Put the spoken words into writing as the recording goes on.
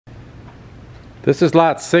This is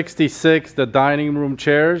lot 66, the dining room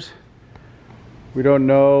chairs. We don't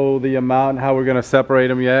know the amount, how we're gonna separate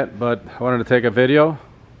them yet, but I wanted to take a video.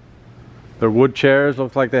 They're wood chairs,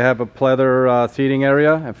 looks like they have a pleather seating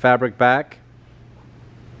area and fabric back.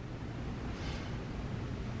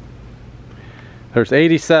 There's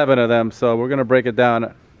 87 of them, so we're gonna break it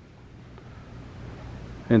down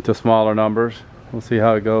into smaller numbers. We'll see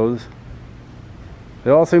how it goes. They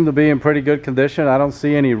all seem to be in pretty good condition. I don't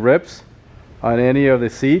see any rips on any of the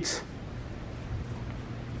seats.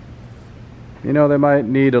 You know, they might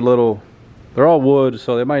need a little, they're all wood,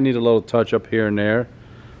 so they might need a little touch up here and there,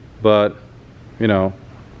 but you know,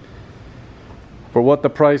 for what the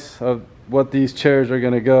price of what these chairs are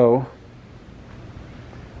going to go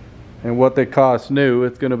and what they cost new,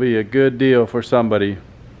 it's going to be a good deal for somebody.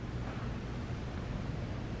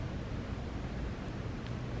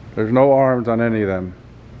 There's no arms on any of them.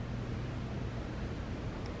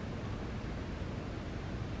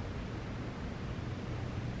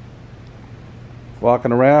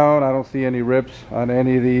 Walking around, I don't see any rips on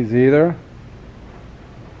any of these either.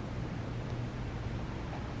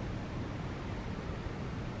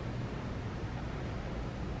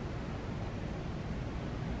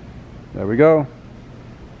 There we go.